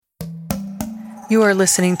You are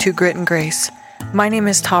listening to Grit and Grace. My name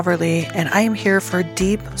is Taverly, and I am here for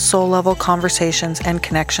deep, soul-level conversations and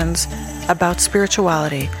connections about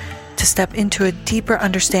spirituality to step into a deeper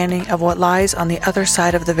understanding of what lies on the other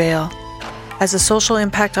side of the veil. As a social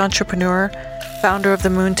impact entrepreneur, founder of the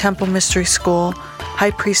Moon Temple Mystery School,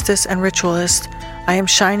 high priestess and ritualist, I am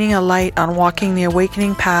shining a light on walking the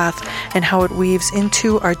awakening path and how it weaves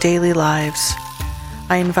into our daily lives.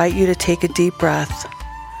 I invite you to take a deep breath,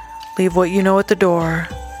 leave what you know at the door,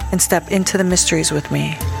 and step into the mysteries with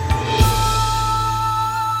me.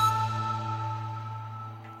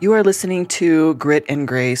 You are listening to Grit and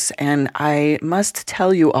Grace, and I must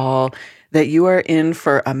tell you all that you are in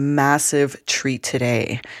for a massive treat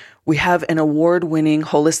today. We have an award-winning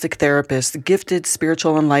holistic therapist, gifted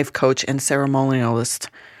spiritual and life coach, and ceremonialist.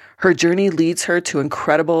 Her journey leads her to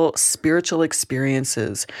incredible spiritual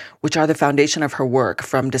experiences, which are the foundation of her work,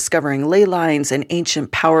 from discovering ley lines and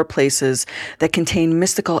ancient power places that contain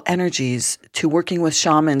mystical energies to working with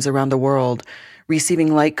shamans around the world,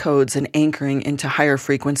 receiving light codes and anchoring into higher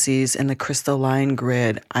frequencies in the crystalline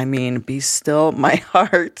grid. I mean, be still my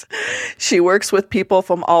heart. She works with people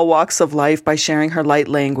from all walks of life by sharing her light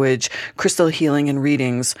language, crystal healing, and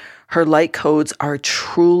readings. Her light codes are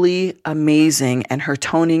truly amazing, and her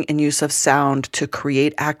toning and use of sound to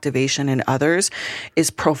create activation in others is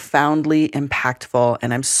profoundly impactful.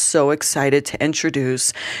 And I'm so excited to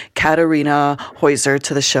introduce Katarina Heuser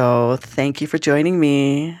to the show. Thank you for joining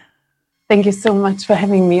me. Thank you so much for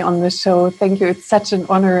having me on the show. Thank you. It's such an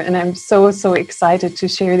honor, and I'm so excited to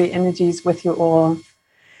share the energies with you all.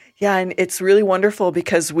 Yeah, and it's really wonderful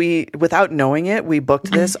because without knowing it, we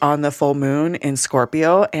booked this on the full moon in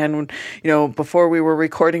Scorpio. And, before we were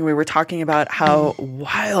recording, we were talking about how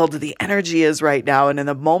wild the energy is right now. And in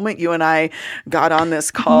the moment you and I got on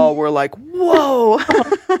this call, we're like, whoa.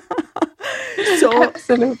 So,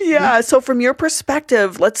 absolutely. Yeah. So from your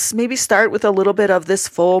perspective, let's maybe start with a little bit of this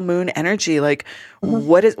full moon energy. Like,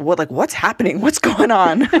 what's happening? What's going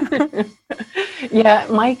on? Yeah,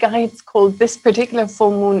 my guides called this particular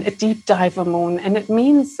full moon a deep diver moon. And it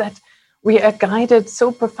means that we are guided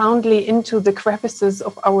so profoundly into the crevices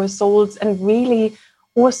of our souls, and really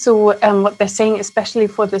also what they're saying, especially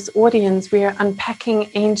for this audience, we are unpacking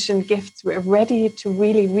ancient gifts. We're ready to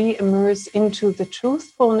really re-immerse into the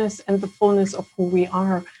truthfulness and the fullness of who we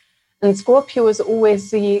are. And Scorpio is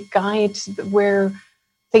always the guide where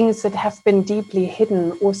things that have been deeply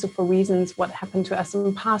hidden, also for reasons what happened to us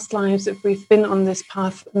in past lives. If we've been on this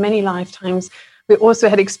path many lifetimes, we also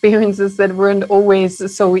had experiences that weren't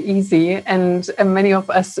always so easy. And many of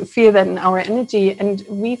us feel that in our energy. And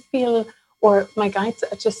we feel, or my guides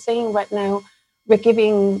are just saying right now, we're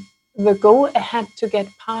giving the go ahead to get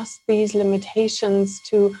past these limitations,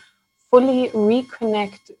 to fully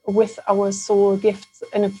reconnect with our soul gifts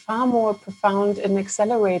in a far more profound and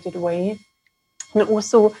accelerated way. And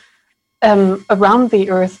also around the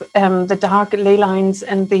earth, the dark ley lines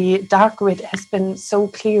and the dark grid has been so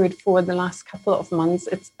cleared for the last couple of months.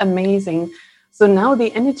 It's amazing. So now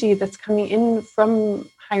the energy that's coming in from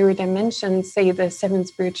higher dimensions, say the seven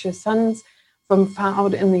spiritual suns from far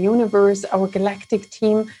out in the universe, our galactic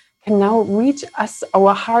team can now reach us,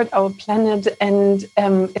 our heart, our planet, and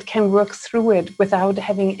it can work through it without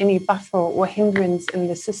having any buffer or hindrance in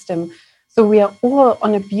the system. So we are all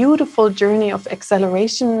on a beautiful journey of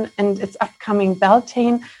acceleration, and it's upcoming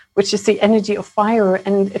Beltane, which is the energy of fire.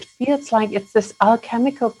 And it feels like it's this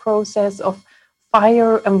alchemical process of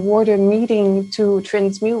fire and water meeting to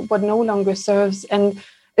transmute what no longer serves. And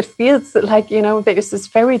it feels like, there is this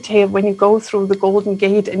fairy tale when you go through the Golden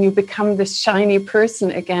Gate and you become this shiny person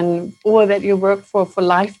again, or that you work for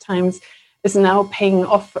lifetimes is now paying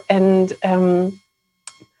off. And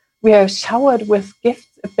we are showered with gifts,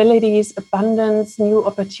 abilities, abundance, new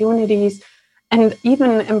opportunities. And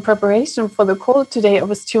even in preparation for the call today, I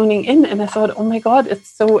was tuning in and I thought, oh my God, it's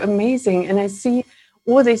so amazing. And I see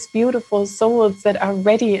all these beautiful souls that are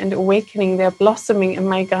ready and awakening, they're blossoming. And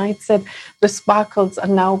my guide said the sparkles are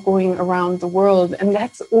now going around the world. And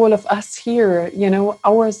that's all of us here.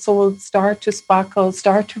 Our souls start to sparkle,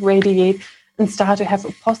 start to radiate, and start to have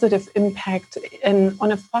a positive impact and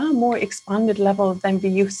on a far more expanded level than we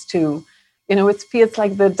used to. It feels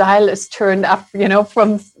like the dial is turned up,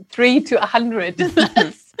 from 3 to 100.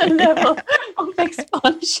 That's the level of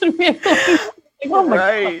expansion we're going. Oh my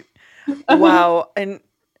right. God. Wow. And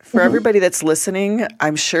for everybody that's listening,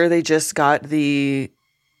 I'm sure they just got the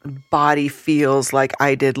body feels like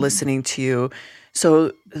I did listening to you.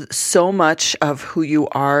 So much of who you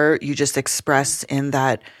are, you just express in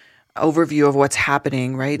that overview of what's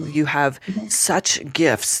happening, right? You have such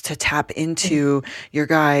gifts to tap into your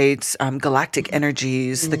guides, galactic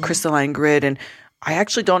energies, the crystalline grid. And I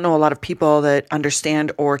actually don't know a lot of people that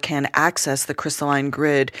understand or can access the crystalline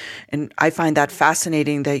grid. And I find that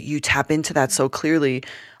fascinating that you tap into that so clearly.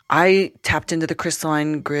 I tapped into the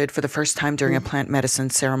crystalline grid for the first time during a plant medicine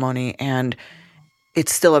ceremony, and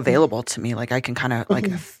it's still available to me. Like I can kind of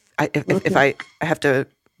if I have to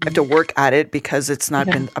work at it because it's not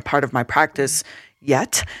been a part of my practice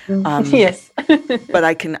yet. Yes. But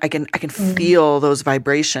I can feel those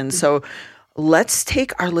vibrations. So let's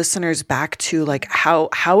take our listeners back to like how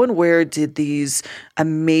and where did these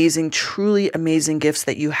amazing, truly amazing gifts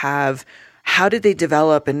that you have, how did they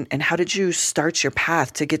develop, and how did you start your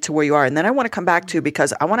path to get to where you are? And then I want to come back to,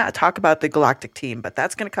 because I want to talk about the galactic team, but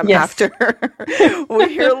that's going to come after we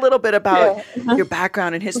hear a little bit about your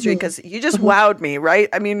background and history, because you just wowed me, right?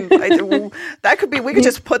 I mean, that could be, we could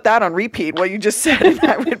just put that on repeat, what you just said, and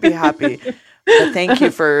I would be happy. But thank you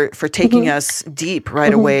for taking us deep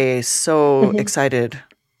right away. So excited.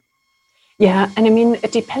 Yeah, and I mean,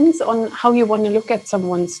 it depends on how you want to look at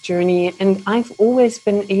someone's journey. And I've always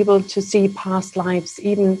been able to see past lives,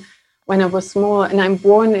 even when I was small. And I'm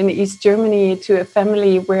born in East Germany to a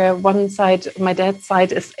family where one side, my dad's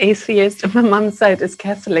side, is atheist and my mom's side is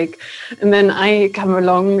Catholic. And then I come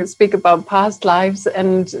along, speak about past lives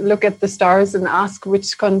and look at the stars and ask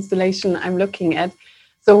which constellation I'm looking at.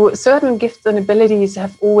 So certain gifts and abilities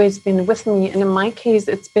have always been with me. And in my case,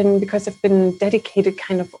 it's been because I've been dedicated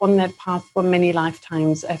kind of on that path for many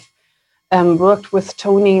lifetimes. I've worked with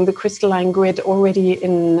toning the crystalline grid already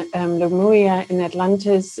in Lemuria, in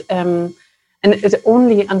Atlantis. And it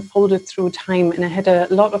only unfolded through time. And I had a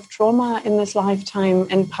lot of trauma in this lifetime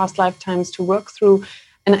and past lifetimes to work through.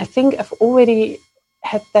 And I think I've already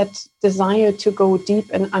had that desire to go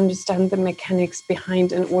deep and understand the mechanics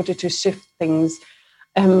behind in order to shift things.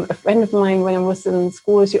 A friend of mine, when I was in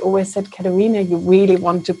school, she always said, Katharina, you really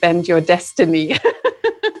want to bend your destiny.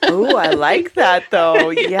 Oh, I like that, though.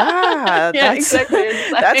 Yeah, exactly.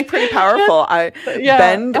 That's pretty powerful.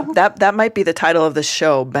 Bend, that might be the title of the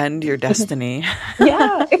show, Bend Your Destiny.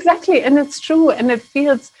 Yeah, exactly. And it's true. And it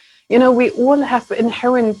feels, we all have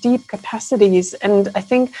inherent deep capacities. And I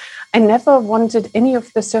think I never wanted any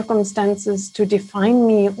of the circumstances to define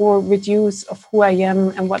me or reduce of who I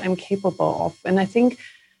am and what I'm capable of. And I think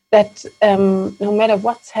that no matter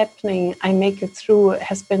what's happening, I make it through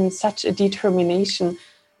has been such a determination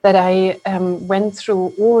that I went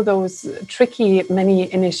through all those tricky many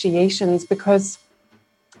initiations, because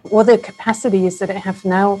all the capacities that I have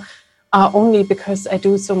now are only because I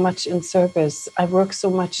do so much in service. I work so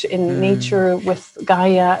much in nature with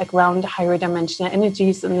Gaia, around higher dimensional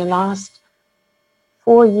energies. In the last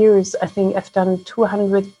 4 years, I think I've done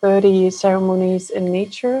 230 ceremonies in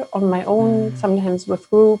nature on my own, sometimes with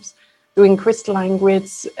groups, doing crystalline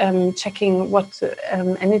grids, checking what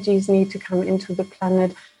energies need to come into the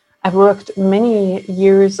planet. I've worked many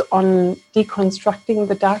years on deconstructing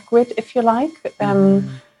the dark grid, if you like.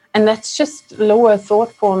 And that's just lower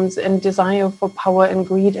thought forms and desire for power and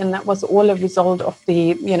greed. And that was all a result of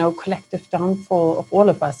the, collective downfall of all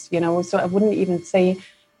of us, So I wouldn't even say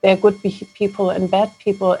there are good people and bad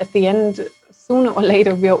people. At the end, sooner or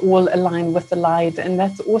later, we are all aligned with the light. And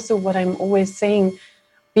that's also what I'm always saying.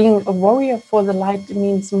 Being a warrior for the light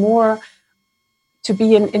means more to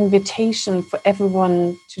be an invitation for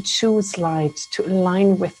everyone to choose light, to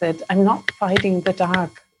align with it. I'm not fighting the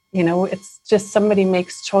dark. It's just somebody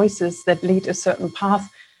makes choices that lead a certain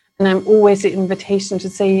path. And I'm always an invitation to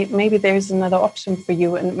say, maybe there's another option for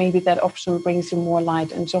you. And maybe that option brings you more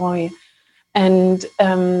light and joy. And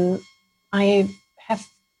I have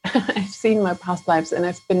I've seen my past lives, and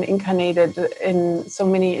I've been incarnated in so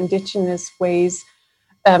many indigenous ways.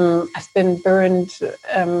 I've been burned,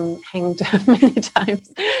 hanged many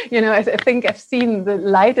times. I think I've seen the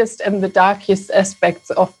lightest and the darkest aspects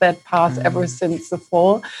of that path ever since the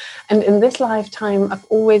fall. And in this lifetime, I've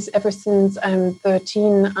always, ever since I'm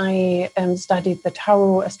 13, I studied the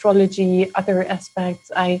tarot, astrology, other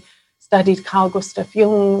aspects. I studied Carl Gustav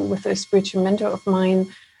Jung with a spiritual mentor of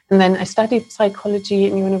mine. And then I studied psychology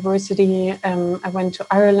in university. I went to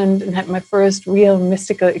Ireland and had my first real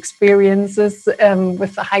mystical experiences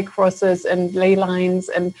with the high crosses and ley lines.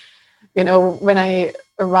 And, when I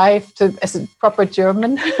arrived as a proper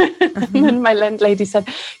German, and my landlady said,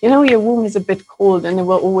 your womb is a bit cold and it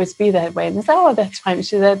will always be that way. And I said, oh, that's fine.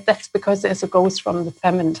 She said, that's because there's a ghost from the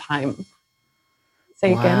famine time.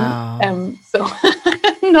 Say again. So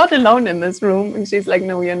I'm not alone in this room. And she's like,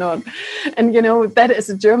 no, you're not. And, that is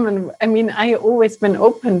a German. I mean, I always been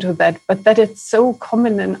open to that, but that it's so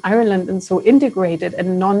common in Ireland and so integrated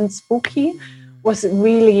and non-spooky was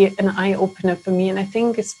really an eye-opener for me. And I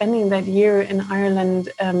think spending that year in Ireland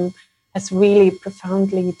has really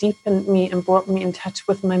profoundly deepened me and brought me in touch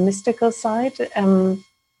with my mystical side.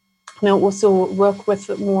 I also work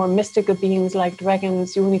with more mystical beings like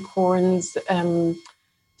dragons, unicorns,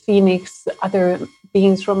 phoenix, other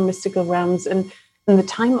beings from mystical realms. And in the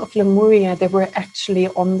time of Lemuria, they were actually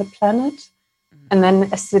on the planet. And then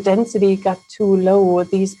as the density got too low,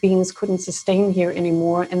 these beings couldn't sustain here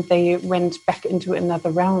anymore, and they went back into another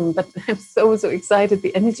realm. But I'm so excited.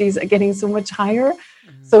 The energies are getting so much higher.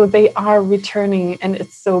 So they are returning, and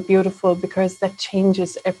it's so beautiful because that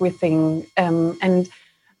changes everything.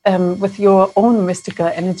 With your own mystical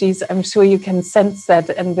energies, I'm sure you can sense that.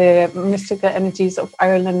 And the mystical energies of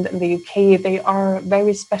Ireland and the UK, they are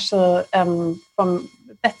very special.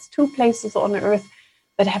 That's two places on Earth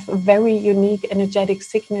that have a very unique energetic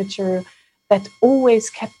signature that always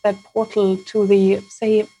kept that portal to the,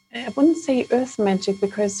 I wouldn't say earth magic,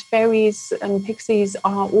 because fairies and pixies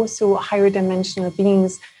are also higher dimensional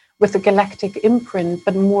beings with a galactic imprint,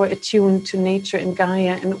 but more attuned to nature and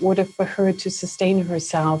Gaia in order for her to sustain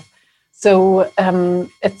herself. So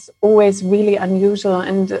it's always really unusual.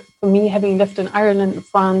 And for me, having lived in Ireland,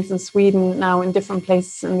 France, and Sweden, now in different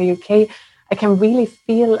places in the UK, I can really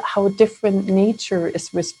feel how different nature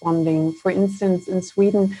is responding. For instance, in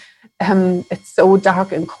Sweden, it's so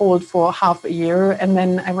dark and cold for half a year. And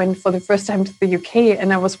then I went for the first time to the UK,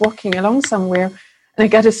 and I was walking along somewhere, and I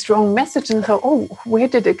got a strong message, and I thought, oh, where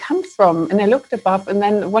did it come from? And I looked above, and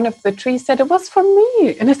then one of the trees said, it was from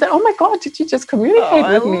me. And I said, oh my God, did you just communicate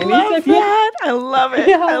with me? And I love that. I love it.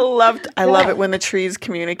 Yeah. I love it when the trees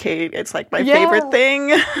communicate. It's like my favorite thing.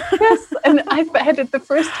 Yes. And I've had it the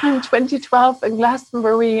first time, 2012 in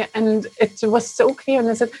Glastonbury, and it was so clear. And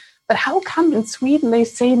I said, but how come in Sweden they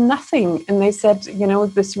say nothing? And they said,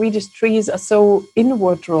 the Swedish trees are so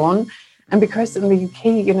inward drawn. And because in the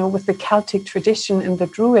UK, with the Celtic tradition and the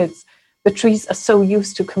Druids, the trees are so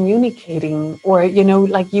used to communicating, or,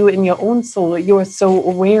 like you in your own soul, you are so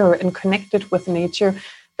aware and connected with nature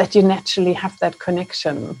that you naturally have that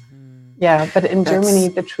connection. Mm-hmm. Yeah, but in Germany,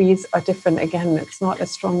 the trees are different. Again, it's not as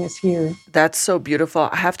strong as here. That's so beautiful.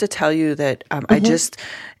 I have to tell you that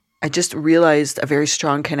I just realized a very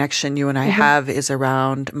strong connection you and I have is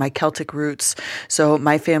around my Celtic roots. So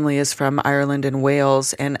my family is from Ireland and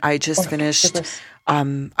Wales, and I just finished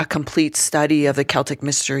a complete study of the Celtic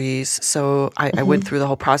mysteries. So I went through the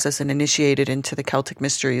whole process and initiated into the Celtic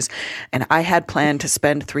mysteries. And I had planned to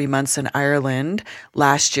spend 3 months in Ireland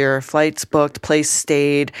last year, flights booked, place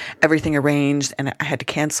stayed, everything arranged. And I had to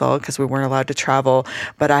cancel because we weren't allowed to travel.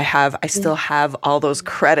 But I still have all those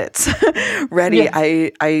credits ready.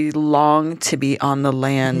 Yes. I long to be on the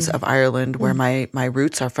lands of Ireland where my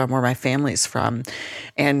roots are from, where my family's from.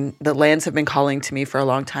 And the lands have been calling to me for a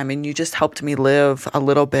long time. And you just helped me live a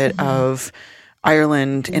little bit of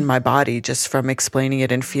Ireland in my body just from explaining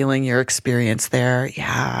it and feeling your experience there.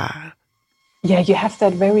 Yeah. Yeah, you have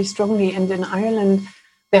that very strongly. And in Ireland,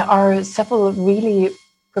 there are several really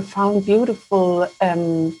profound, beautiful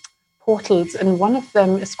portals. And one of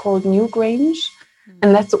them is called Newgrange.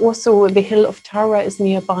 And that's also the Hill of Tara is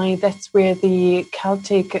nearby. That's where the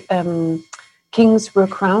Celtic kings were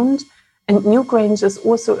crowned. And Newgrange is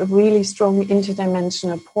also a really strong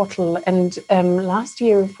interdimensional portal. And last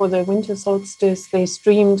year for the winter solstice, they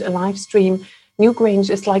streamed a live stream. Newgrange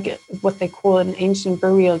is like what they call an ancient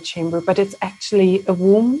burial chamber, but it's actually a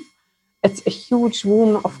womb. It's a huge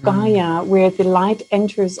womb of Gaia where the light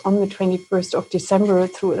enters on the 21st of December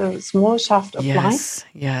through a small shaft of light.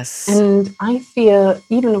 Yes. And I feel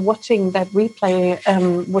even watching that replay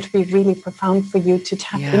would be really profound for you to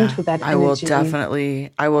tap into that energy.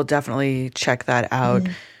 I will definitely check that out.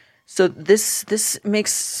 So this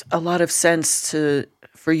makes a lot of sense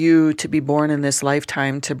for you to be born in this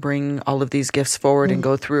lifetime, to bring all of these gifts forward and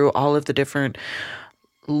go through all of the different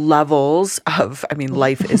levels of,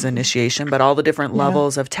 life is initiation, but all the different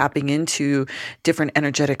levels of tapping into different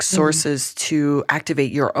energetic sources to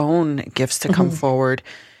activate your own gifts to come forward.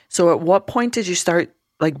 So at what point did you start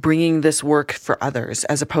bringing this work for others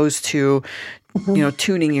as opposed to,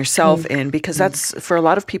 tuning yourself in? Because that's, for a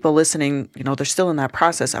lot of people listening, they're still in that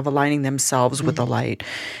process of aligning themselves with the light.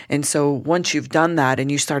 And so once you've done that and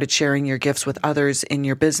you started sharing your gifts with others in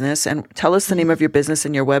your business, and tell us the name of your business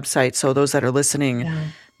and your website so those that are listening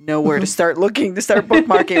know where to start looking, to start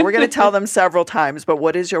bookmarking. We're going to tell them several times, but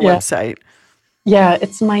what is your website? Yeah,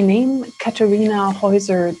 it's my name,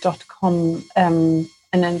 KatharinaHeuser.com.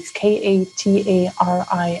 and then it's Katarina,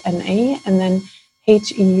 and then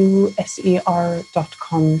HEUSER.com.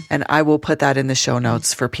 And I will put that in the show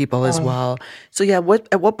notes for people as well. So yeah,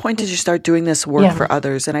 at what point did you start doing this work for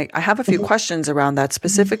others? And I have a few questions around that.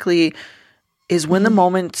 Specifically, is when the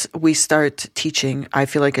moment we start teaching, I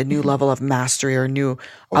feel like a new level of mastery or new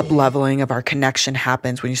up-leveling of our connection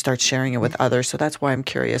happens when you start sharing it with others. So that's why I'm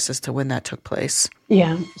curious as to when that took place.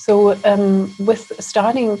 Yeah. So with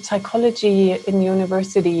starting psychology in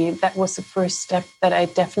university, that was the first step that I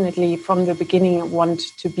definitely from the beginning wanted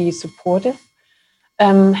to be supportive.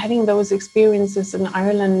 Having those experiences in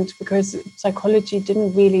Ireland, because psychology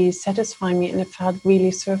didn't really satisfy me and it felt really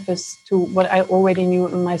surface to what I already knew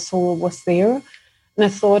in my soul was there. And I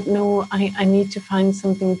thought, no, I need to find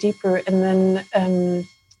something deeper. And then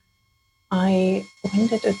when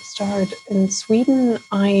did it start? In Sweden,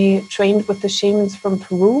 I trained with the shamans from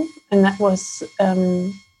Peru, and that was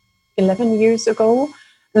 11 years ago.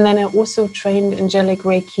 And then I also trained Angelic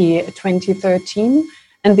Reiki 2013.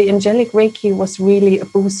 And the Angelic Reiki was really a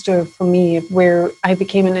booster for me, where I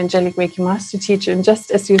became an Angelic Reiki master teacher. And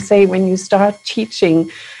just as you say, when you start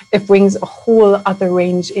teaching, it brings a whole other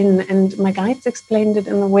range in. And my guides explained it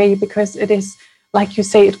in a way, because it is, like you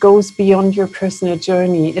say, it goes beyond your personal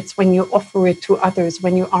journey. It's when you offer it to others,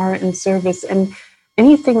 when you are in service. And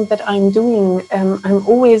anything that I'm doing, I'm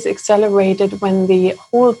always accelerated when the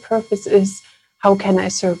whole purpose is, how can I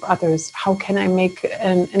serve others? How can I make,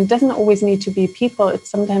 and it doesn't always need to be people. It's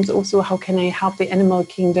sometimes also, how can I help the animal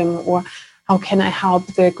kingdom, or how can I help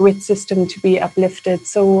the grid system to be uplifted?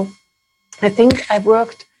 So I think I've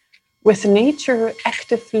worked with nature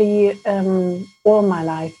actively all my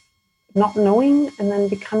life, not knowing, and then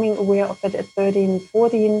becoming aware of it at 13,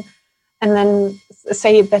 14, and then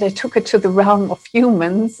say that I took it to the realm of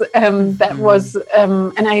humans. That was,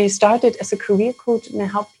 and I started as a career coach, and I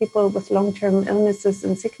helped people with long-term illnesses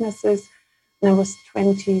and sicknesses. And I was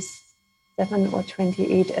 27 or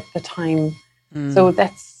 28 at the time. So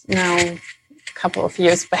that's now a couple of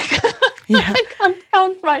years back. Yeah. I can't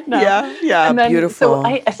count right now. Yeah, and then, beautiful. So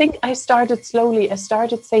I think I started slowly. I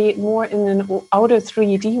started, say, more in an outer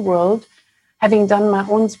 3D world, having done my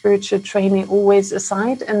own spiritual training always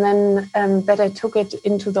aside. And then that I took it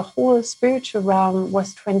into the whole spiritual realm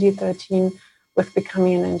was 2013 with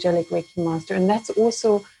becoming an Angelic Reiki master. And that's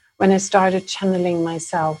also when I started channeling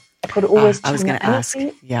myself. I could always I was going to ask.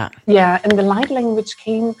 Yeah. Yeah. And the light language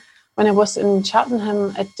came when I was in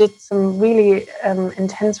Cheltenham. I did some really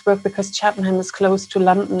intense work, because Cheltenham is close to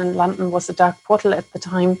London, and London was a dark portal at the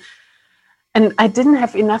time. And I didn't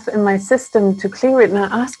have enough in my system to clear it. And I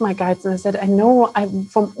asked my guides, and I said, I know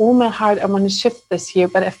from all my heart, I want to shift this here,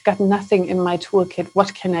 but I've got nothing in my toolkit.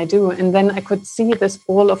 What can I do? And then I could see this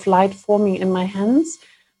ball of light forming in my hands,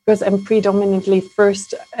 because I'm predominantly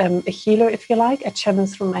first a healer, if you like. I channel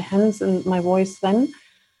through my hands and my voice then.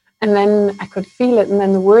 And then I could feel it. And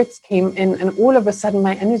then the words came in, and all of a sudden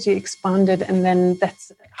my energy expanded. And then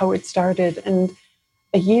that's how it started. And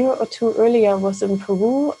a year or two earlier, I was in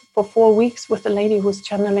Peru for 4 weeks with a lady who was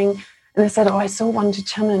channeling. And I said, I so want to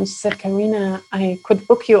channel. And she said, Karina, I could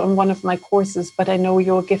book you on one of my courses, but I know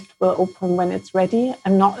your gift will open when it's ready.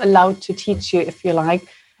 I'm not allowed to teach you, if you like.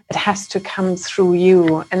 It has to come through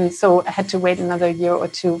you. And so I had to wait another year or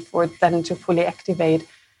two for it then to fully activate.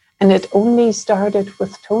 And it only started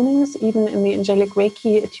with tonings, even in the Angelic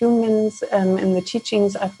Reiki attunements, in the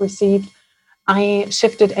teachings I've received. I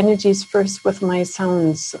shifted energies first with my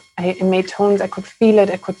sounds. I made tones, I could feel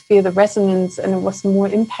it, I could feel the resonance, and it was more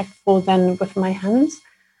impactful than with my hands.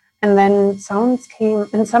 And then sounds came,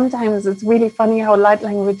 and sometimes it's really funny how light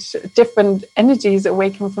language, different energies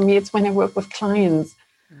awaken for me. It's when I work with clients.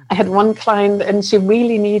 I had one client, and she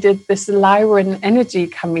really needed this Lyran energy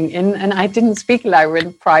coming in, and I didn't speak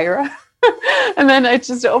Lyran prior. And then I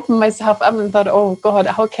just opened myself up and thought, oh God,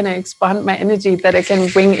 how can I expand my energy that I can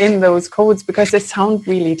bring in those codes, because they sound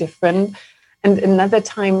really different. And another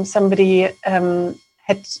time somebody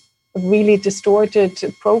had really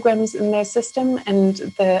distorted programs in their system, and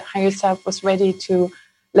the higher self was ready to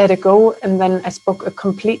let it go. And then I spoke a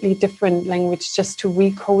completely different language just to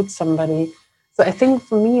recode somebody. So I think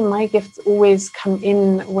for me, my gifts always come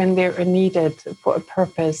in when they're needed for a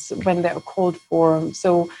purpose, when they're called for.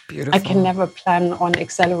 So beautiful. I can never plan on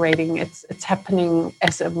accelerating. It's happening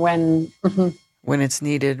as and when. Mm-hmm. When it's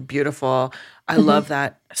needed. Beautiful. I love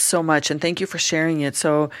that so much. And thank you for sharing it.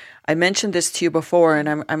 So I mentioned this to you before, and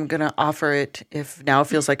I'm going to offer it if now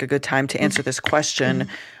feels like a good time to answer this question.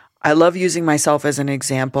 I love using myself as an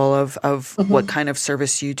example of what kind of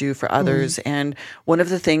service you do for others. And one of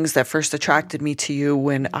the things that first attracted me to you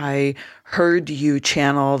when I heard you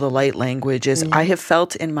channel the light language is I have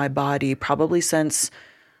felt in my body probably since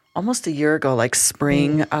almost a year ago, like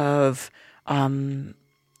spring of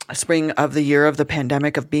the year of the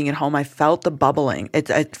pandemic of being at home, I felt the bubbling.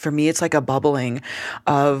 For me, it's like a bubbling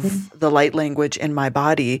of the light language in my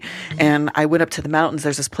body. And I went up to the mountains.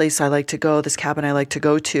 There's this place I like to go, this cabin I like to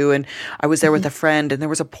go to. And I was there with a friend, and there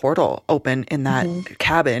was a portal open in that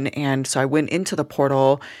cabin. And so I went into the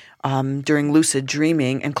portal during lucid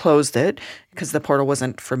dreaming and closed it because the portal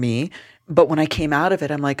wasn't for me. But when I came out of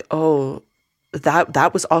it, I'm like, oh,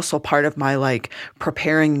 that was also part of my like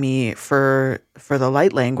preparing me for the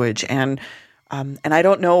light language. And I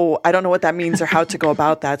don't know what that means or how to go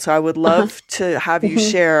about that. So I would love to have you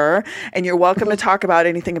share, and you're welcome to talk about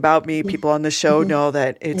anything about me. People on the show know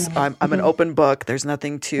that I'm an open book. There's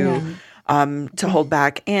nothing to hold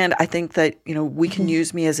back. And I think that, we can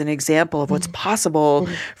use me as an example of what's possible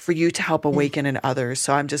for you to help awaken in others.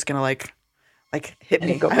 So I'm just going to like hit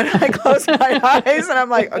me. I close my eyes and I'm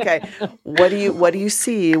like, okay, what do you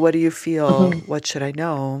see? What do you feel? What should I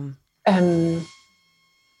know?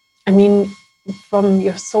 I mean, from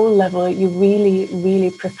your soul level, you really,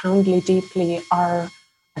 really profoundly, deeply are,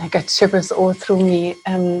 and I get shivers all through me,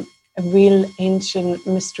 a real ancient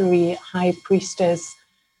mystery high priestess.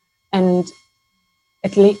 And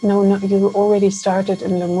at least, you already started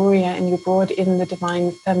in Lemuria and you brought in the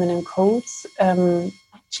divine feminine codes.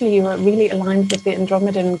 Actually, you are really aligned with the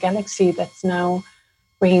Andromedan galaxy that's now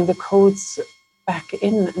bringing the codes back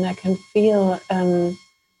in. And I can feel,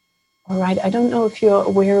 all right, I don't know if you're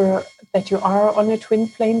aware that you are on a twin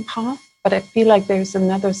flame path, but I feel like there's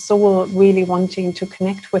another soul really wanting to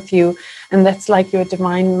connect with you. And that's like your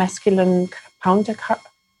divine masculine counterpart.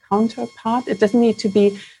 It doesn't need to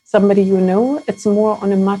be somebody you know. It's more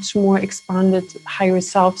on a much more expanded higher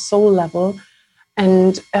self soul level.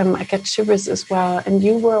 And I get shivers as well. And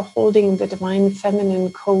you were holding the divine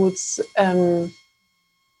feminine codes in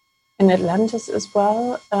Atlantis as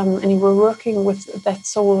well. And you were working with that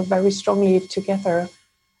soul very strongly together.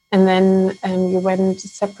 And then you went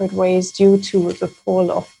separate ways due to the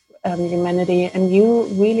fall of humanity. And you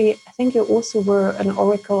really, I think you also were an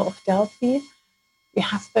oracle of Delphi. You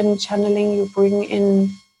have been channeling, you bring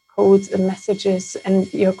in codes and messages,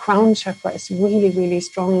 and your crown chakra is really, really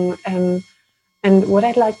strong. And what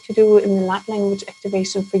I'd like to do in the light language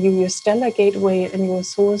activation for you, your stellar gateway and your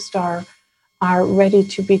soul star are ready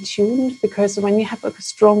to be tuned, because when you have a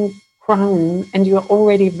strong crown and you're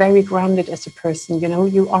already very grounded as a person,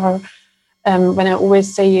 you are, when I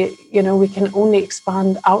always say, we can only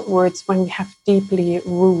expand outwards when we have deeply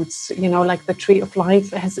roots, like the tree of life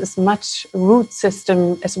has as much root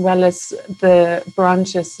system as well as the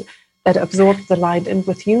branches that absorb the light. And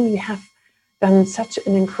with you, you have done such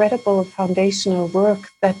an incredible foundational work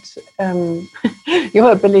that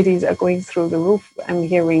your abilities are going through the roof, I'm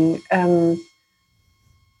hearing.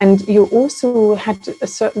 And you also had a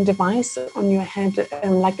certain device on your head,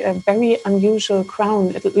 like a very unusual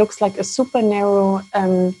crown. It looks like a super narrow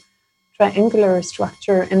triangular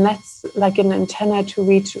structure. And that's like an antenna to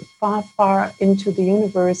reach far, far into the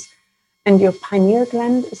universe. And your pineal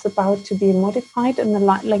gland is about to be modified, and the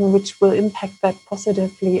light language will impact that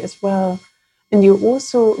positively as well. And you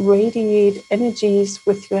also radiate energies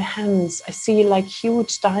with your hands. I see like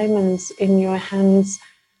huge diamonds in your hands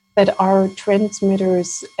that are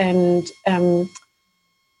transmitters and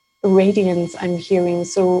radiance, I'm hearing.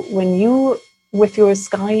 So when you, with your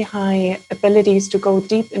sky-high abilities to go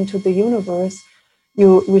deep into the universe,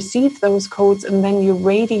 you receive those codes and then you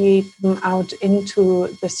radiate them out into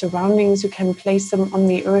the surroundings. You can place them on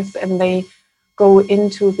the earth and they go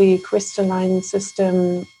into the crystalline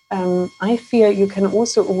system. I fear you can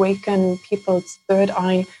also awaken people's third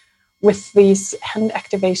eye with these hand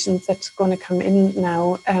activations that's going to come in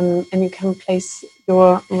now. And you can place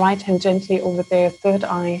your right hand gently over their third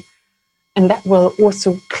eye. And that will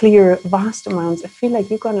also clear vast amounts. I feel like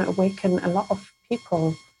you're going to awaken a lot of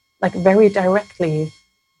people, like very directly.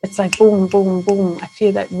 It's like boom, boom, boom. I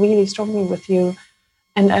feel that really strongly with you.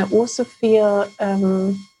 And I also feel,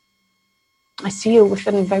 I see you with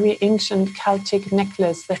a very ancient Celtic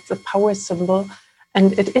necklace that's a power symbol.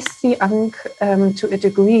 And it is the Ankh to a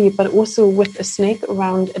degree, but also with a snake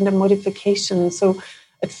around and a modification. So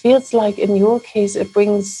it feels like in your case, it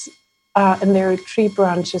brings, and there are tree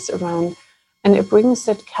branches around, and it brings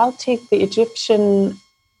that Celtic, the Egyptian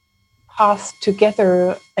path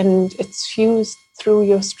together, and it's fused through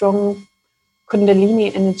your strong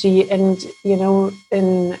Kundalini energy. And,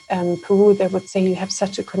 in Peru, they would say you have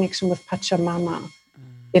such a connection with Pachamama.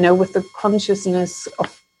 with the consciousness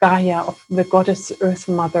of Gaia, of the goddess Earth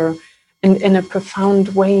Mother, and in a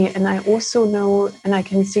profound way. And I also know, and I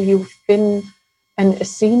can see you've been an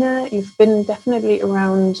Athena, you've been definitely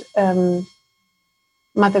around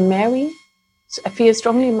Mother Mary. So I feel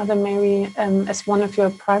strongly Mother Mary as one of your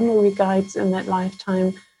primary guides in that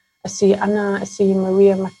lifetime. I see Anna, I see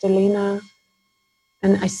Maria Magdalena,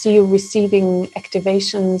 and I see you receiving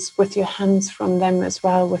activations with your hands from them as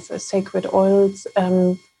well, with the sacred oils,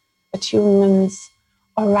 attunements.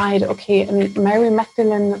 All right, okay. And Mary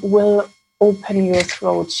Magdalene will open your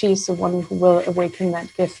throat. She's the one who will awaken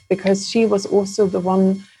that gift, because she was also the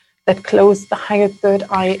one that closed the higher third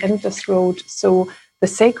eye and the throat. So the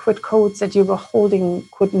sacred codes that you were holding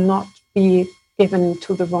could not be given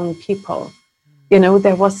to the wrong people.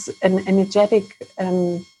 There was an energetic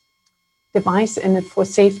device in it for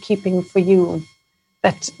safekeeping for you,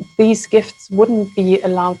 that these gifts wouldn't be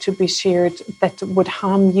allowed to be shared, that would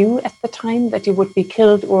harm you at the time, that you would be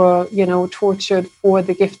killed or, tortured for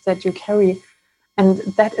the gifts that you carry. And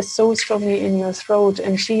that is so strongly in your throat.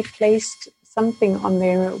 And she placed something on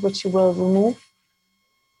there which you will remove.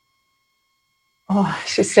 Oh,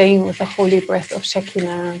 she's saying with the holy breath of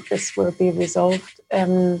Shekinah, this will be resolved.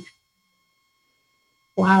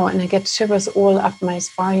 Wow, and I get shivers all up my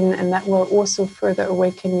spine, and that will also further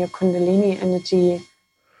awaken your Kundalini energy,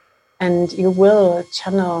 and you will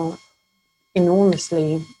channel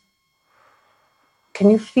enormously. Can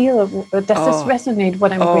you feel, does this resonate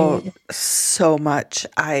what I'm bringing? So much.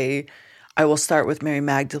 I will start with Mary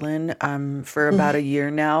Magdalene. For about a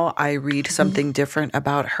year now, I read something different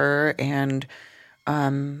about her and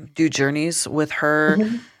do journeys with her.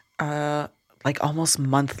 Like almost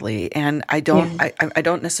monthly, and I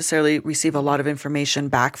don't necessarily receive a lot of information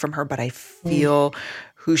back from her, but I feel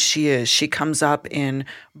who she is. She comes up in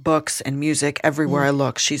books and music everywhere I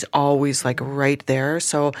look. She's always like right there,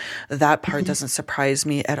 so that part doesn't surprise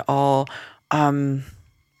me at all.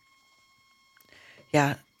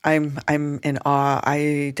 Yeah, I'm in awe.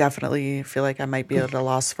 I definitely feel like I might be at a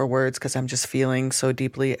loss for words because I'm just feeling so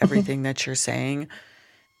deeply everything that you're saying,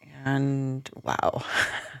 and wow.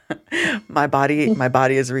 My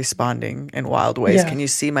body is responding in wild ways. Yeah. Can you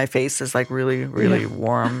see my face is like really, really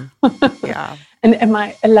warm? Yeah. And am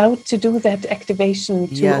I allowed to do that activation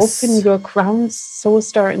to open your crown, soul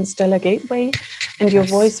star, and stellar gateway? And your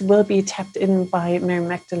voice will be tapped in by Mary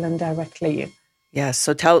Magdalene directly. Yes.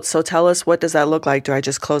 So tell us, what does that look like? Do I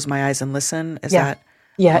just close my eyes and listen? Is that?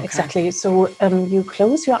 Yeah, okay. Exactly. So you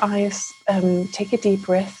close your eyes, take a deep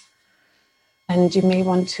breath. And you may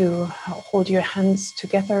want to hold your hands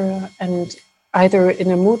together and either in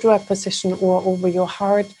a mudra position or over your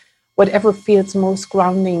heart, whatever feels most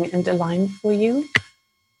grounding and aligned for you.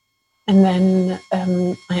 And then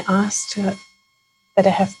I asked that I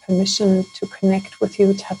have permission to connect with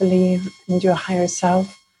you, Tabali, and your higher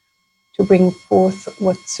self, to bring forth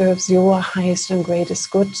what serves your highest and greatest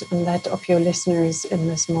good and that of your listeners in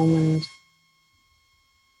this moment.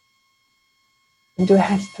 And do I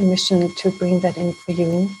have permission to bring that in for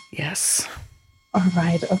you? Yes. All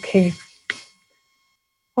right. Okay.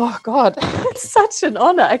 Oh God, it's such an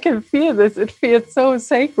honor. I can feel this. It feels so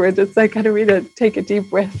sacred. It's like, I really take a deep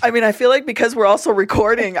breath. I mean, I feel like because we're also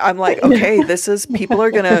recording, I'm like, okay, this is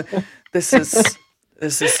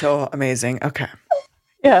so amazing. Okay.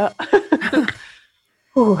 Yeah.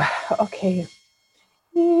 Ooh, okay.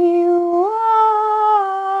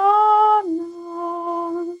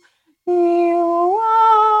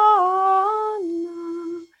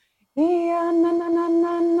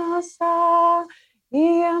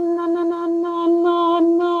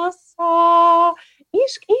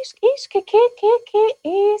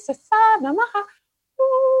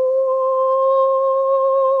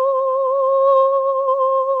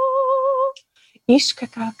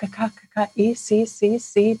 Ishkaka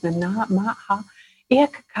isi na maha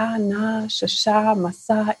Iaka na shasha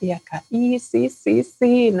masa iaka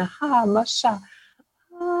isi na ha masha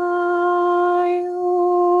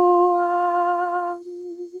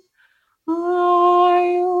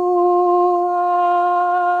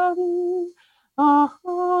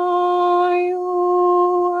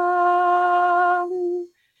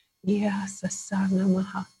Sasana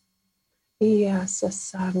maha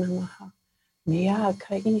Sasana maha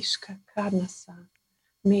Miyaka ishka kanasa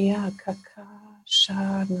Miyaka ka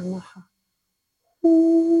shana maha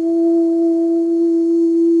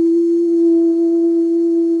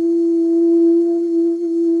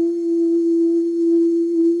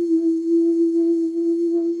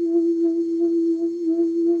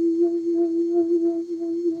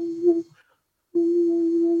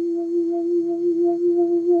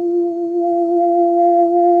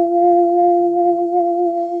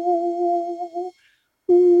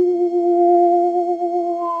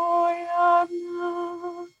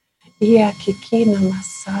Ia kikina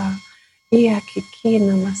masa. Ia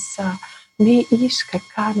kikina masa. Me ishka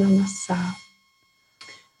kana masa.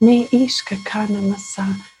 Me ishka kana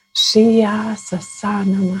masa. Shia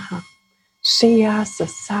sasana maha. Shia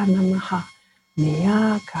sasana maha.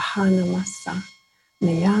 Mea kahana masa.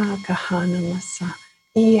 Mea kahana masa.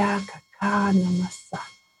 Ia kakana masa.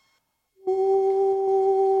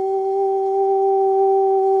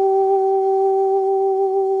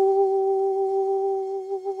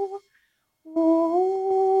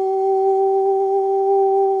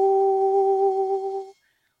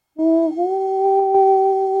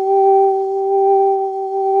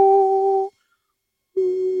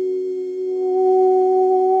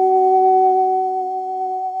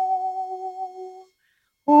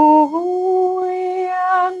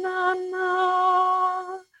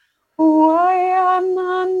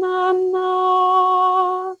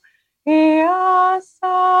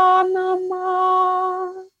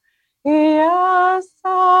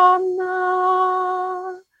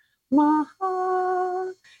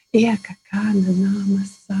 Iakakana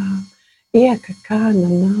namasa, iakakana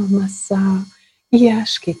namasa,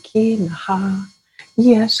 iashkikinaha,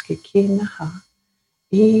 iashkikinaha,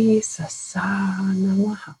 isasanamaha,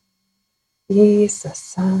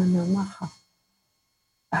 isasanamaha,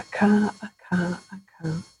 aka, aka,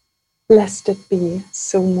 aka. Blessed it be,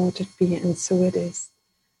 so mote it be, and so it is.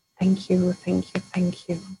 Thank you, thank you, thank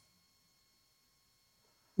you.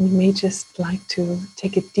 You may just like to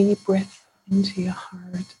take a deep breath into your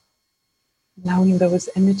heart, allowing those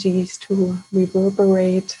energies to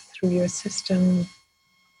reverberate through your system,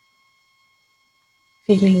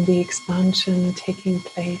 feeling the expansion taking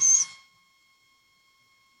place,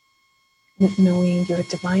 and knowing you're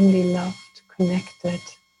divinely loved, connected,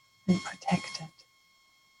 and protected.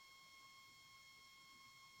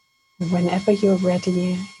 And whenever you're ready,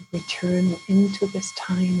 you return into this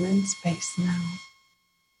time and space now.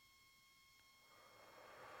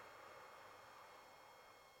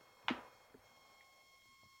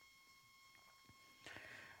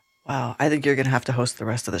 Wow, I think you're going to have to host the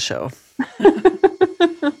rest of the show.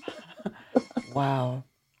 Wow.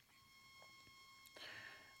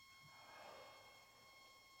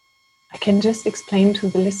 I can just explain to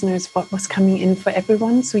the listeners what was coming in for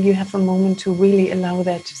everyone, so you have a moment to really allow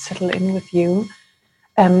that to settle in with you.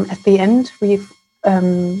 At the end, we've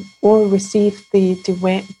all received the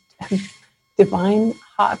divine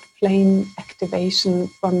heart flame activation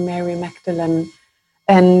from Mary Magdalene.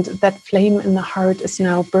 And that flame in the heart is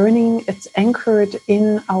now burning. It's anchored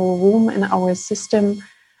in our womb and our system.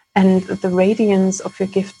 And the radiance of your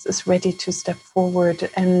gifts is ready to step forward.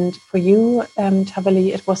 And for you,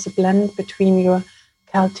 Tavali, it was a blend between your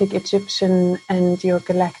Celtic Egyptian and your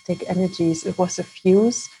galactic energies. It was a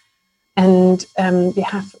fuse. And we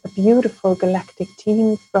have a beautiful galactic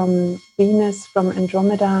team from Venus, from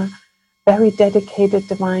Andromeda, very dedicated,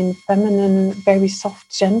 divine, feminine, very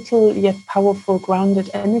soft, gentle, yet powerful,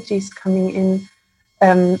 grounded energies coming in.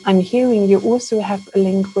 I'm hearing you also have a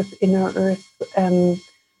link with Inner Earth.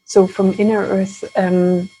 So from Inner Earth,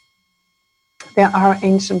 there are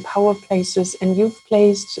ancient power places, and you've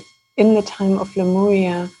placed in the time of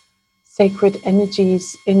Lemuria sacred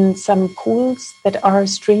energies in some pools that are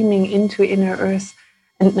streaming into Inner Earth.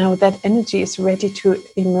 And now that energy is ready to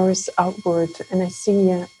immerse outward. And I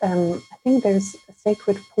see, I think there's a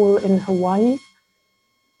sacred pool in Hawaii.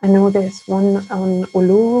 I know there's one on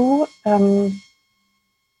Uluru.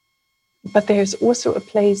 But there's also a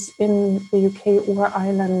place in the UK or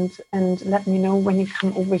Ireland. And let me know when you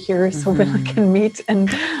come over here so that I can meet and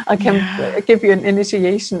I can give you an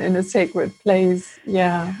initiation in a sacred place.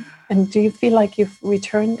 Yeah. And do you feel like you've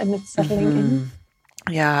returned and it's settling in?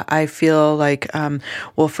 Yeah, I feel like,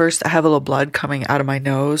 well, first I have a little blood coming out of my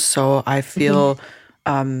nose. So I feel,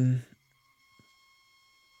 I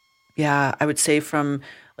would say from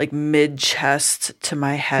like mid-chest to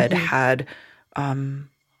my head had,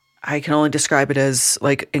 I can only describe it as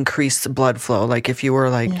like increased blood flow. Like if you were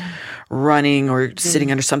like running or sitting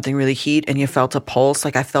under something really heat and you felt a pulse,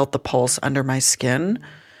 like I felt the pulse under my skin.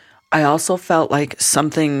 I also felt like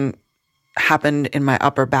something happened in my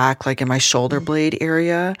upper back, like in my shoulder blade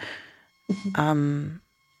area. This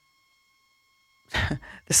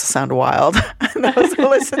will sound wild. Those who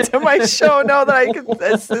listen to my show know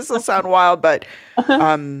that this will sound wild, but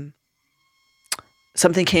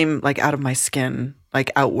something came like out of my skin, like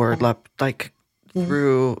outward, like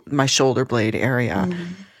through my shoulder blade area.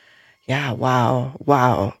 Yeah.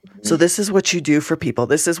 Wow. So this is what you do for people.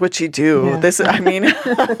 This is what you do. Yeah.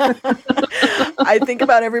 I think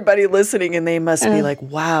about everybody listening and they must be like,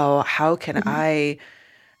 wow, how can I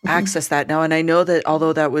access that now. And I know that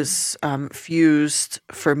although that was fused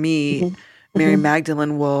for me, Mary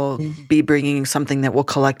Magdalene will be bringing something that will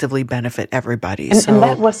collectively benefit everybody. And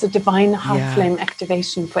that was a divine heart flame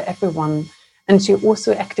activation for everyone. And she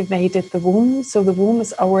also activated the womb. So the womb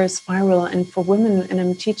is our spiral. And for women, and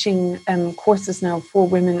I'm teaching courses now for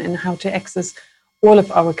women in how to access all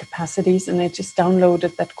of our capacities. And I just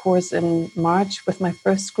downloaded that course in March with my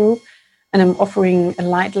first group. And I'm offering a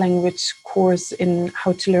light language course in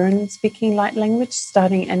how to learn speaking light language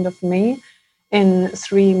starting end of May in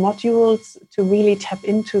 3 modules to really tap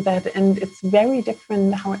into that. And it's very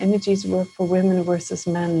different how energies work for women versus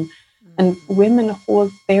men. And women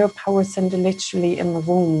hold their power center literally in the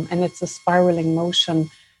womb, and it's a spiraling motion.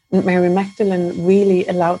 And Mary Magdalene really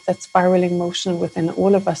allowed that spiraling motion within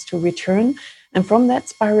all of us to return. And from that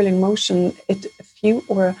spiraling motion, it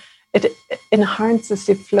enhances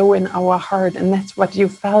the flow in our heart. And that's what you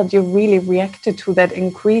felt. You really reacted to that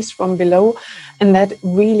increase from below. And that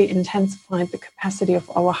really intensified the capacity of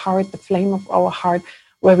our heart, the flame of our heart,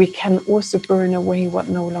 where we can also burn away what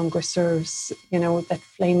no longer serves. You know, that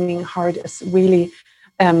flaming heart is really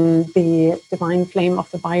the divine flame of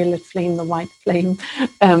the violet flame, the white flame,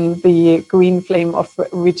 the green flame of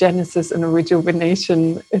regenesis and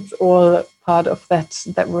rejuvenation. It's all part of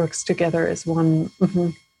that works together as one.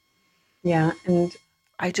 Yeah. And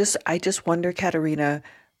I just wonder, Katarina,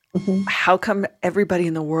 how come everybody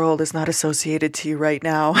in the world is not associated to you right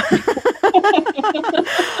now?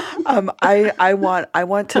 I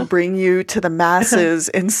want to bring you to the masses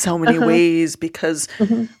in so many ways, because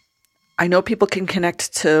I know people can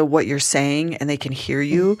connect to what you're saying and they can hear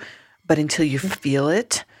you, but until you feel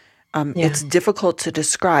it, it's difficult to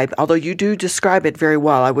describe. Although you do describe it very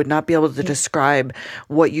well, I would not be able to describe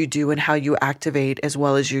what you do and how you activate as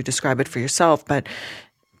well as you describe it for yourself. But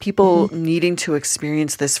people needing to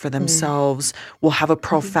experience this for themselves will have a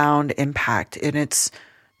profound impact, and it's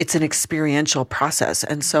an experiential process.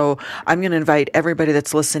 And so I'm going to invite everybody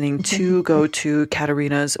that's listening to go to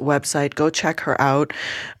Katarina's website, go check her out.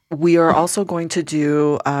 We are also going to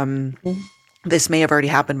do, this may have already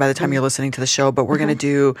happened by the time you're listening to the show, but we're going to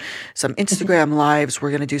do some Instagram lives. We're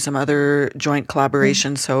going to do some other joint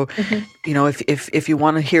collaborations. So, you know, if you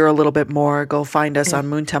want to hear a little bit more, go find us on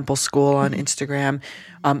Moon Temple School on Instagram,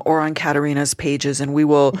 or on Katarina's pages. And we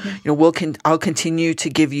will, you know, I'll continue to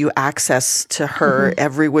give you access to her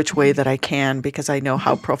every which way that I can, because I know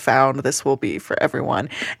how profound this will be for everyone.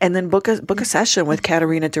 And then book a session with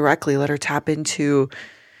Katarina directly. Let her tap into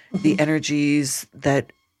the energies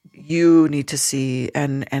that you need to see,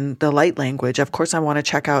 and the light language. Of course, I want to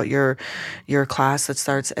check out your class that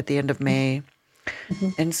starts at the end of May.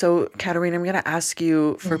 And so, Katarina, I'm going to ask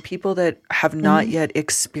you, for people that have not yet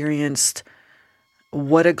experienced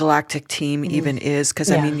what a galactic team even is,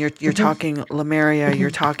 because I mean, you're talking Lemuria,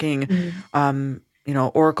 you're talking, you know,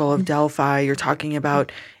 Oracle of Delphi, you're talking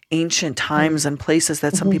about ancient times and places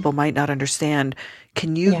that some people might not understand.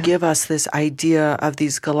 Can you give us this idea of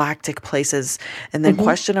these galactic places? And then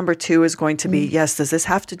question number 2 is going to be, yes, does this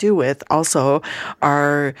have to do with also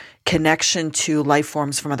our connection to life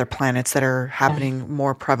forms from other planets that are happening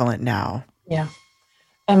more prevalent now? Yeah.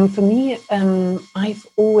 For me, I've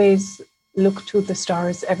always looked to the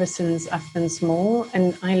stars ever since I've been small.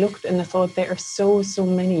 And I looked and I thought, there are so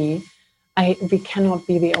many. We cannot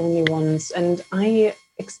be the only ones. And I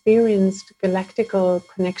experienced galactical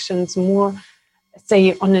connections more,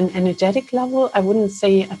 say, on an energetic level. I wouldn't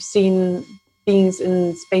say I've seen beings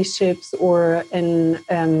in spaceships or in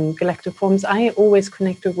galactic forms. I always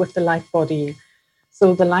connected with the light body.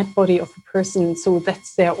 So the light body of a person, so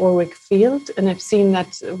that's their auric field. And I've seen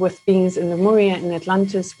that with beings in Lemuria, in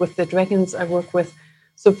Atlantis, with the dragons I work with.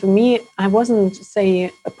 So for me, I wasn't,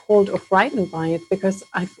 say, appalled or frightened by it, because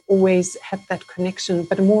I've always had that connection,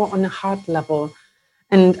 but more on a heart level.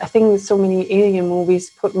 And I think so many alien movies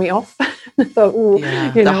put me off. I thought,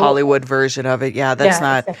 the Hollywood version of it. Yeah, that's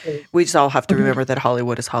not, exactly. We just all have to remember that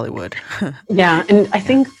Hollywood is Hollywood. Yeah, and I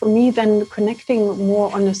think for me then connecting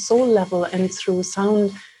more on a soul level and through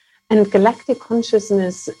sound and galactic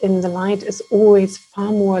consciousness in the light is always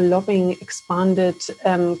far more loving, expanded,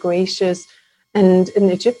 gracious. And in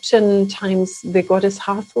Egyptian times, the goddess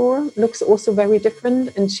Hathor looks also very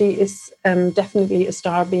different. And she is definitely a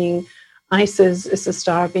star being. Isis is a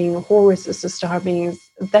star being, Horus is a star being,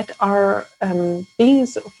 that are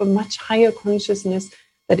beings of a much higher consciousness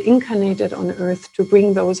that incarnated on Earth to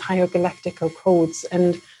bring those higher galactical codes.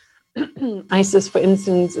 And Isis, for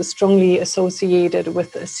instance, is strongly associated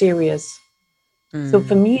with Sirius. So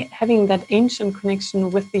for me, having that ancient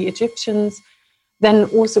connection with the Egyptians, then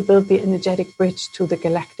also build the energetic bridge to the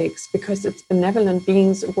galactics, because it's benevolent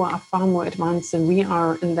beings who are far more advanced than we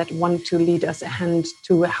are and that want to lead us a hand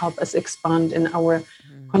to help us expand in our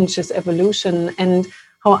conscious evolution. And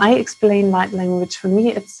how I explain light language, for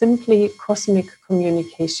me, it's simply cosmic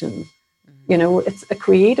communication. You know, it's a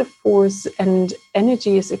creative force, and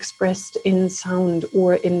energy is expressed in sound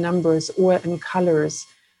or in numbers or in colors.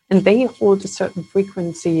 And they hold a certain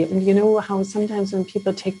frequency. And you know how sometimes when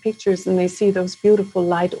people take pictures and they see those beautiful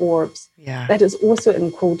light orbs, that is also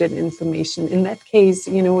encoded information. In that case,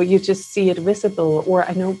 you know, you just see it visible. Or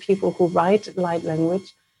I know people who write light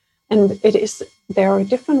language, and there are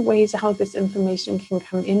different ways how this information can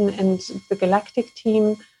come in. And the galactic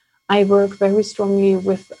team, I work very strongly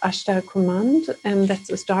with Ashtar Command, and that's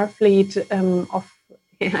a Starfleet of,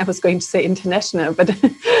 I was going to say international, but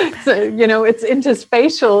so, you know, it's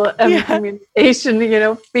interspatial communication, you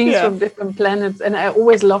know, beings from different planets. And I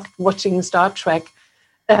always loved watching Star Trek,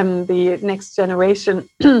 The Next Generation.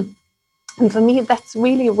 And for me, that's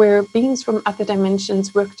really where beings from other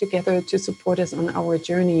dimensions work together to support us on our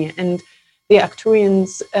journey. And the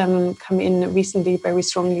Arcturians come in recently very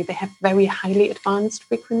strongly. They have very highly advanced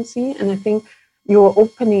frequency. And I think your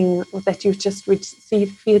opening that you've just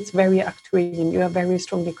received feels very Arcturian. You are very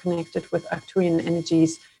strongly connected with Arcturian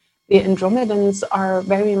energies. The Andromedans are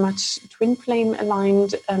very much twin flame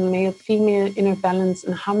aligned, male, female, inner balance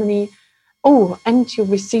and harmony. Oh, and you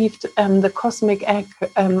received the cosmic egg,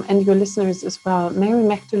 and your listeners as well. Mary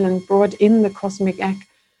Magdalene brought in the cosmic egg.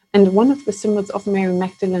 And one of the symbols of Mary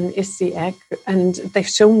Magdalene is the egg. And they've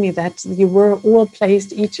shown me that you were all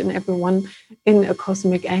placed, each and every one, in a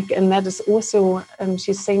cosmic egg. And that is also,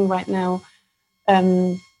 she's saying right now,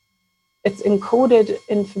 it's encoded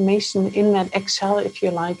information in that eggshell, if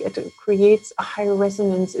you like. It creates a higher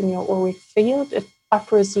resonance in your auric field. It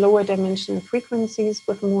buffers lower dimensional frequencies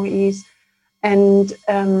with more ease. And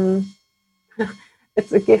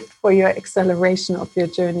it's a gift for your acceleration of your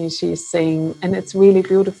journey, she's saying. And it's really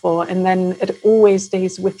beautiful. And then it always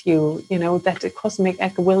stays with you, you know, that the cosmic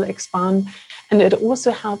egg will expand. And it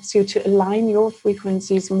also helps you to align your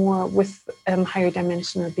frequencies more with higher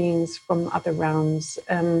dimensional beings from other realms.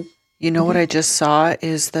 You know what I just saw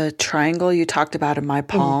is the triangle you talked about in my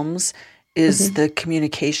palms is the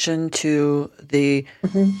communication to the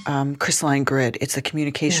crystalline grid. It's the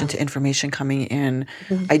communication to information coming in.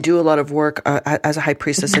 I do a lot of work as a high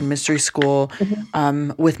priestess in mystery school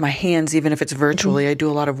with my hands, even if it's virtually. I do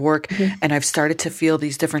a lot of work, and I've started to feel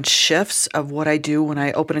these different shifts of what I do when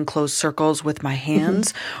I open and close circles with my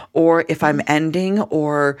hands, or if I'm ending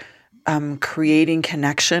or creating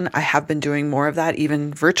connection. I have been doing more of that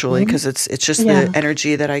even virtually because it's just the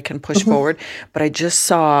energy that I can push forward. But I just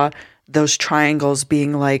saw those triangles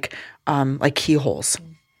being like keyholes.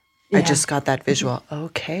 I just got that visual.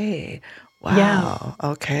 Okay. Wow. Yeah.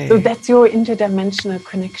 Okay. So that's your interdimensional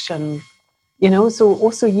connection. You know, so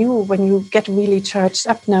also you, when you get really charged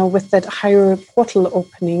up now with that higher portal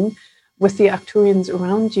opening, with the Arcturians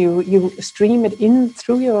around you, you stream it in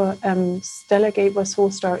through your stellar gateway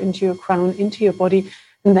soul star into your crown, into your body,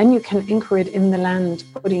 and then you can anchor it in the land,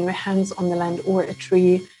 putting your hands on the land or a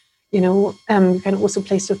tree. You know, you can also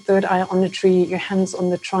place your third eye on a tree, your hands on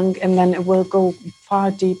the trunk, and then it will go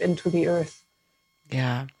far deep into the earth.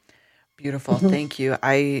 Yeah. Beautiful. Thank you.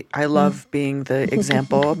 I love being the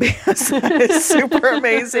example because that is super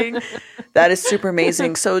amazing. That is super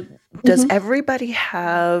amazing. So does everybody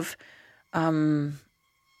have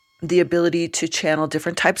the ability to channel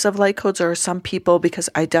different types of light codes, or some people, because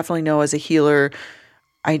I definitely know as a healer,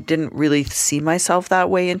 I didn't really see myself that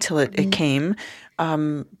way until it came.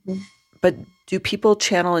 But do people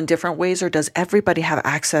channel in different ways, or does everybody have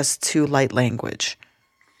access to light language?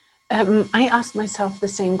 I asked myself the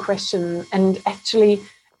same question, and actually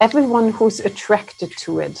everyone who's attracted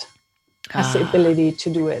to it has the ability to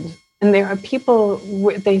do it. And there are people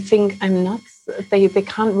they think I'm nuts, they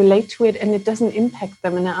can't relate to it, and it doesn't impact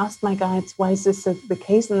them. And I asked my guides, why is this the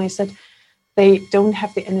case? And they said they don't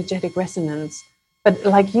have the energetic resonance. But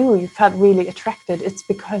like you felt really attracted. It's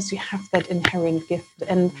because you have that inherent gift.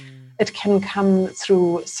 And it can come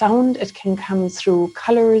through sound, it can come through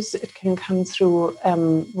colors, it can come through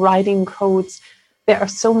writing codes. There are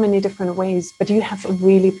so many different ways, but you have a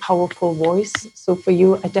really powerful voice. So for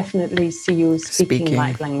you, I definitely see you speaking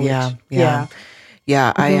light language.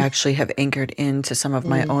 Yeah, I actually have anchored into some of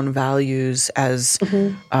my own values as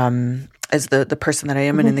the person that I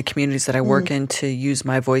am and in the communities that I work in, to use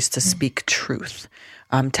my voice to speak truth.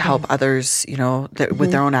 to help others,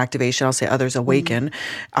 with their own activation. I'll say others awaken.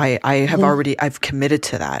 I've committed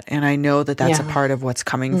to that. And I know that that's a part of what's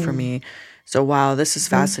coming for me. So, wow, this is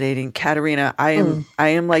fascinating. Katerina, I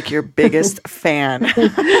am like your biggest fan.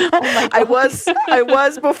 I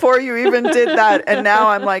was before you even did that. And now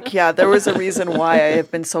I'm like, yeah, there was a reason why I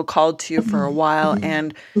have been so called to you for a while.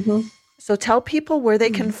 And so tell people where they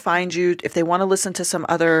can find you if they want to listen to some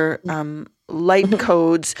other light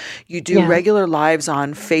codes. You do regular lives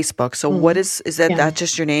on Facebook. So what is that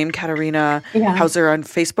just your name, Katerina Hauser on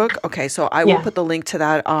Facebook? Okay, so I will put the link to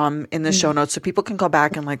that in the show notes so people can go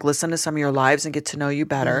back and like listen to some of your lives and get to know you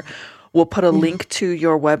better. We'll put a link to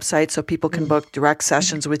your website so people can book direct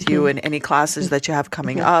sessions with you and any classes that you have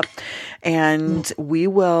coming up. And we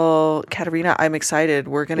will, Katerina, I'm excited.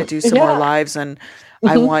 We're going to do some more lives, and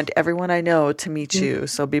I want everyone I know to meet you.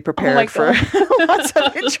 So be prepared for lots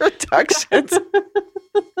of introductions.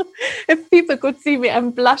 If people could see me,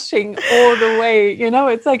 I'm blushing all the way.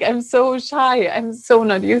 It's like I'm so shy. I'm so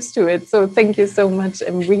not used to it. So thank you so much.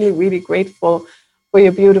 I'm really, really grateful for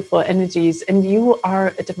your beautiful energies. And you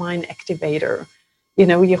are a divine activator.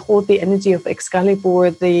 You hold the energy of Excalibur,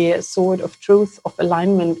 the sword of truth, of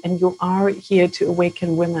alignment, and you are here to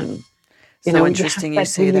awaken women. So interesting you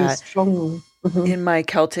say really that. Strong. In my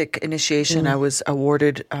Celtic initiation, I was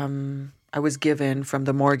awarded, I was given from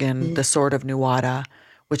the Morgan the sword of Nuada,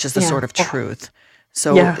 which is the sword of truth.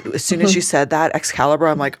 So as soon as you said that, Excalibur,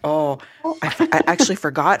 I'm like, I actually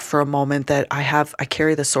forgot for a moment that I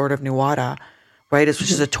carry the sword of Nuada, right?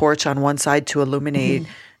 Which is a torch on one side to illuminate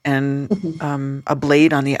and a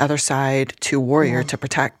blade on the other side to warrior, to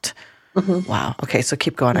protect. Wow. Okay, so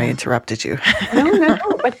keep going. I interrupted you. No,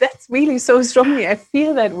 but that's really so strongly. I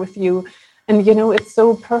feel that with you. And, it's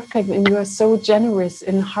so perfect, and you are so generous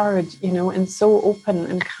in heart, and so open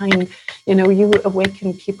and kind. You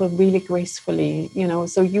awaken people really gracefully,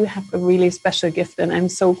 so you have a really special gift, and I'm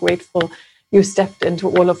so grateful you stepped into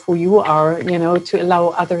all of who you are, to allow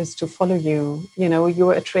others to follow you.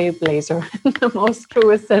 You're a trailblazer in the most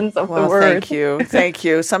truest sense of the word. Thank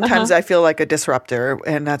you. Sometimes I feel like a disruptor,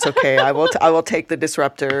 and that's okay. I will take the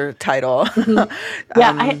disruptor title.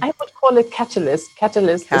 I would call it catalyst.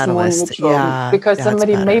 Catalyst is more neutral, because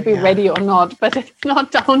somebody may be ready or not, but it's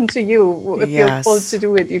not down to you. If you're called to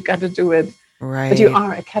do it, you got to do it. Right. But you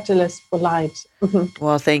are a catalyst for light.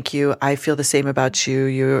 Well, thank you. I feel the same about you.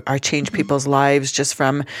 You are changing people's lives just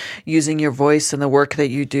from using your voice and the work that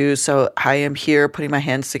you do. So I am here putting my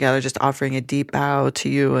hands together, just offering a deep bow to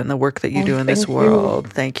you and the work that you do in this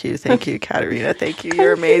world. Thank you. Thank you, Katerina. Thank you.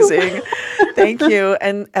 You're amazing. Thank you.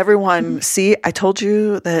 And everyone, see, I told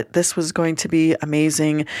you that this was going to be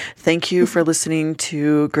amazing. Thank you for listening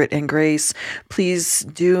to Grit and Grace. Please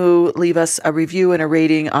do leave us a review and a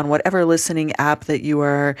rating on whatever listening app that you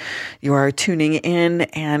are tuning in,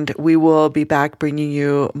 and we will be back bringing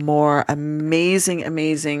you more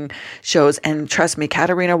amazing shows. And trust me,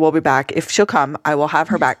 Katerina will be back. If she'll come, I will have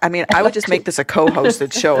her back. I mean, I would just make this a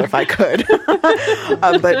co-hosted show if I could.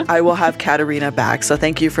 But I will have Katerina back. So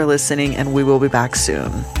thank you for listening, and we will be back soon.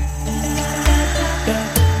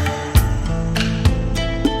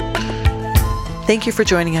 Thank you for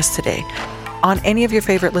joining us today. On any of your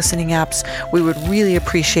favorite listening apps, we would really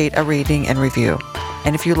appreciate a rating and review.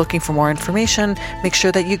 And if you're looking for more information, make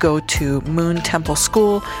sure that you go to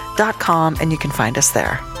moontempleschool.com and you can find us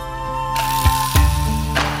there.